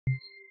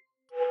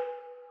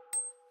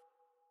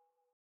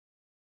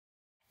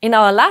In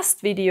our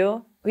last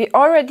video, we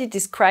already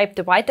described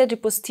the white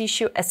adipose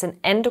tissue as an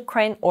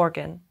endocrine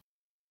organ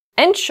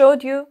and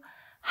showed you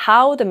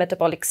how the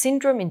metabolic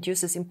syndrome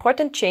induces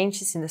important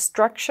changes in the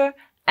structure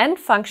and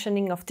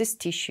functioning of this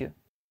tissue.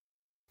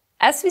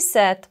 As we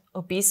said,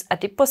 obese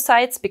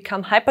adipocytes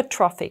become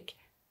hypertrophic,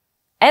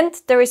 and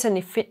there is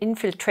an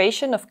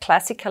infiltration of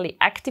classically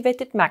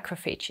activated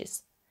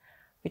macrophages,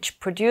 which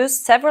produce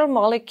several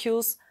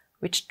molecules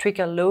which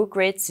trigger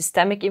low-grade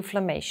systemic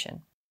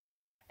inflammation,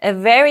 a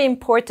very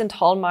important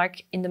hallmark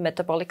in the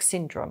metabolic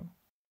syndrome.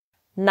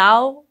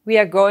 Now we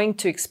are going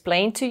to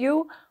explain to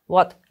you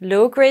what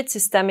low-grade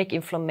systemic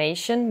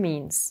inflammation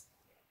means.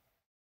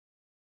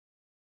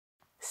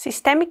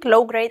 Systemic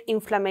low-grade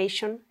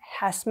inflammation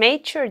has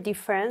major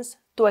difference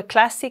to a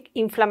classic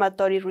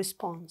inflammatory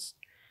response,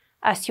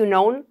 as you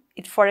know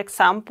it, for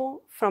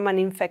example, from an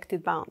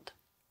infected wound.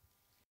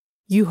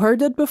 You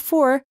heard it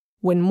before.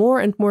 When more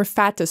and more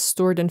fat is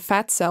stored in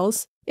fat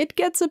cells, it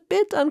gets a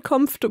bit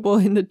uncomfortable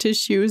in the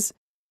tissues.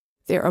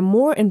 There are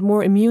more and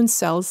more immune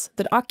cells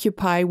that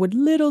occupy what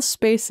little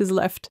space is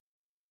left.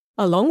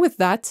 Along with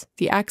that,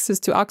 the access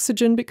to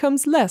oxygen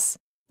becomes less,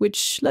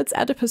 which lets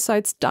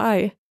adipocytes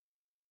die.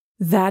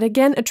 That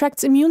again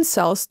attracts immune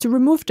cells to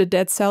remove the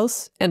dead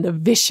cells, and a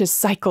vicious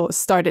cycle is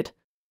started.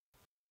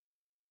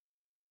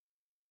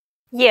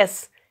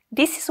 Yes,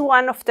 this is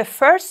one of the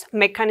first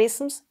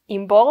mechanisms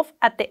involved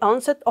at the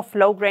onset of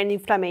low-grade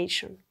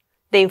inflammation,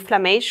 the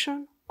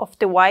inflammation of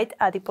the white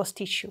adipose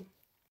tissue.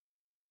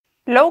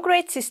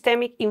 Low-grade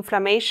systemic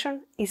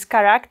inflammation is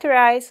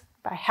characterized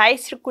by high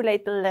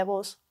circulating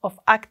levels of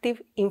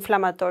active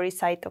inflammatory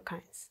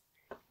cytokines.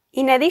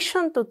 In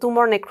addition to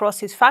tumor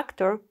necrosis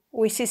factor,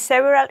 we see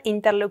several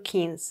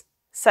interleukins,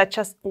 such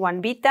as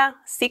 1-beta,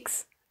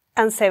 6,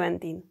 and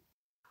 17.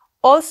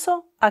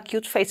 Also,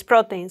 acute phase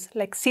proteins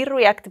like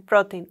C-reactive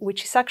protein,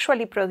 which is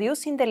actually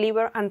produced in the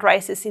liver and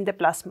rises in the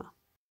plasma.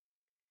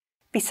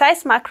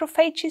 Besides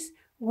macrophages,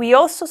 we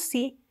also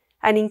see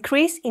an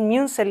increase in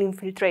immune cell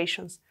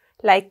infiltrations,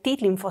 like T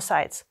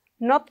lymphocytes,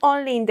 not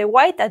only in the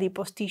white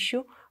adipose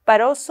tissue, but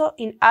also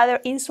in other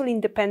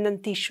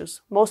insulin-dependent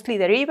tissues, mostly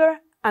the liver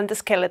and the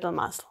skeletal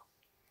muscle.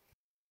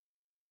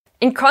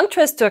 In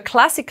contrast to a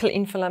classical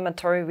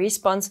inflammatory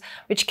response,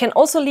 which can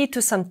also lead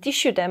to some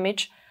tissue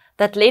damage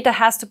that later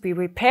has to be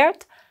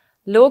repaired,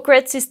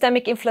 low-grade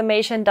systemic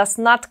inflammation does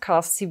not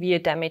cause severe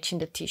damage in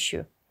the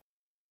tissue.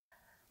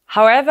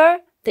 However,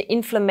 the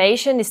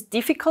inflammation is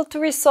difficult to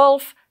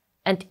resolve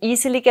and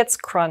easily gets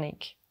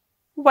chronic.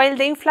 While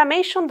the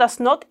inflammation does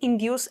not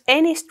induce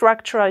any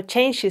structural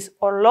changes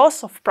or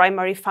loss of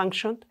primary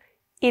function,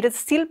 it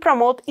still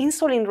promotes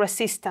insulin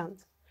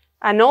resistance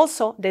and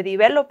also the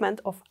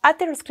development of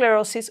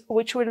atherosclerosis,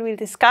 which we will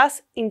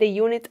discuss in the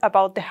unit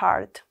about the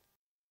heart.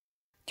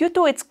 Due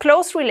to its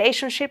close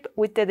relationship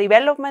with the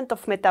development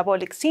of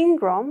metabolic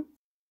syndrome,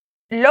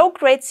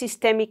 low-grade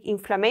systemic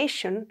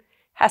inflammation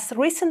has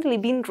recently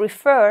been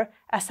referred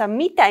as a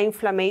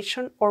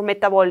meta-inflammation or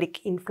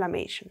metabolic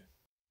inflammation.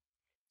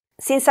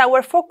 Since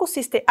our focus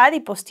is the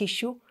adipose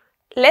tissue,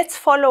 let's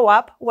follow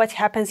up what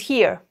happens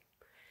here.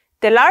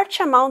 The large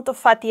amount of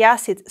fatty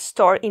acid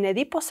stored in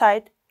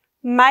adipocyte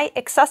might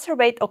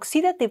exacerbate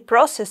oxidative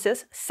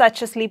processes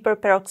such as lipid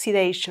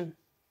peroxidation.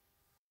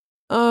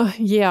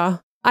 Yeah,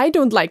 I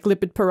don't like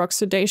lipid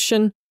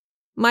peroxidation.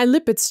 My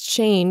lipids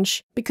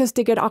change because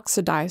they get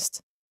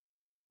oxidized.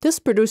 This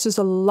produces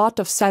a lot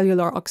of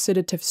cellular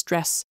oxidative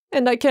stress,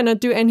 and I cannot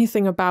do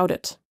anything about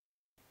it.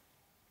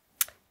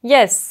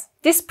 Yes,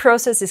 this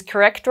process is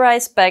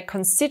characterized by a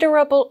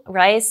considerable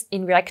rise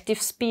in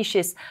reactive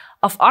species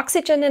of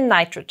oxygen and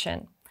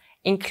nitrogen,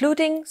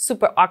 including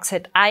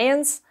superoxide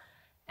ions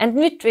and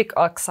nitric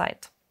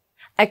oxide.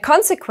 A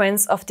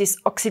consequence of this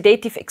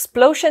oxidative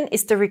explosion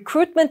is the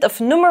recruitment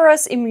of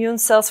numerous immune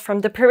cells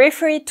from the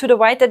periphery to the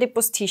white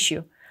adipose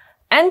tissue.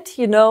 And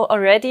you know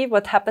already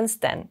what happens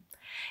then.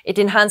 It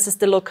enhances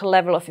the local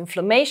level of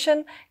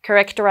inflammation,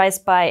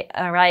 characterized by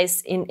a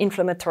rise in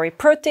inflammatory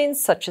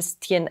proteins such as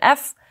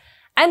TNF,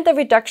 and a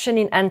reduction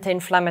in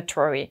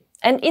anti-inflammatory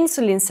and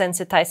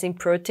insulin-sensitizing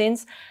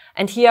proteins.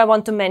 And here I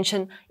want to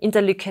mention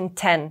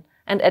interleukin-10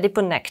 and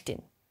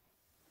adiponectin.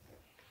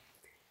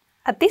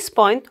 At this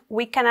point,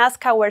 we can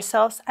ask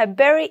ourselves a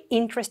very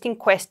interesting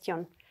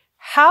question.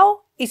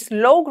 How is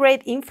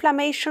low-grade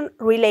inflammation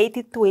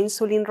related to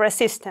insulin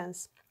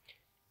resistance?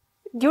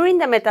 During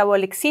the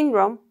metabolic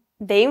syndrome,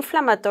 the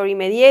inflammatory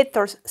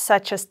mediators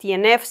such as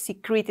TNF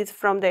secreted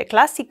from the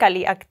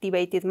classically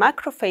activated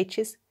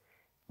macrophages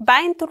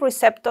bind to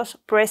receptors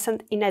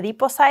present in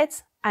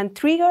adipocytes and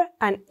trigger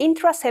an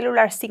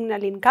intracellular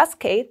signaling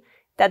cascade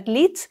that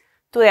leads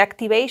to the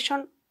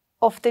activation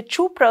of the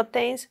two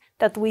proteins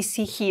that we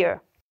see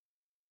here.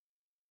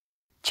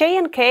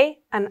 JNK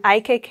and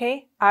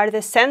IKK are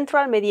the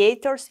central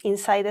mediators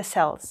inside the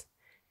cells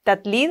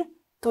that lead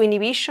to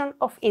inhibition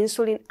of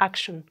insulin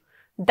action,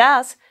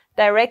 thus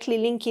directly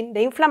linking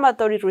the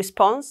inflammatory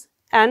response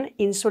and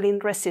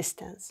insulin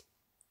resistance.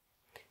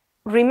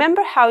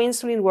 Remember how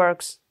insulin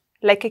works,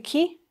 like a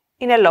key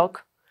in a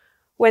lock.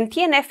 When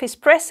TNF is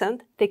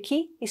present, the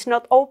key is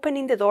not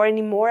opening the door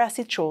anymore as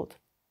it should.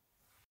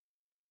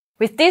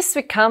 With this,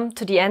 we come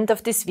to the end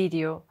of this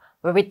video,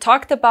 where we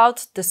talked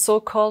about the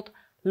so-called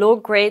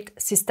low-grade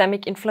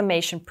systemic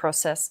inflammation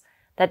process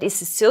that is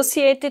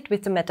associated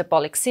with the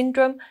metabolic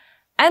syndrome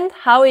and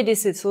how it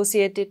is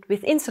associated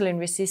with insulin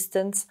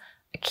resistance,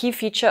 a key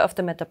feature of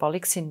the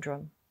metabolic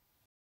syndrome.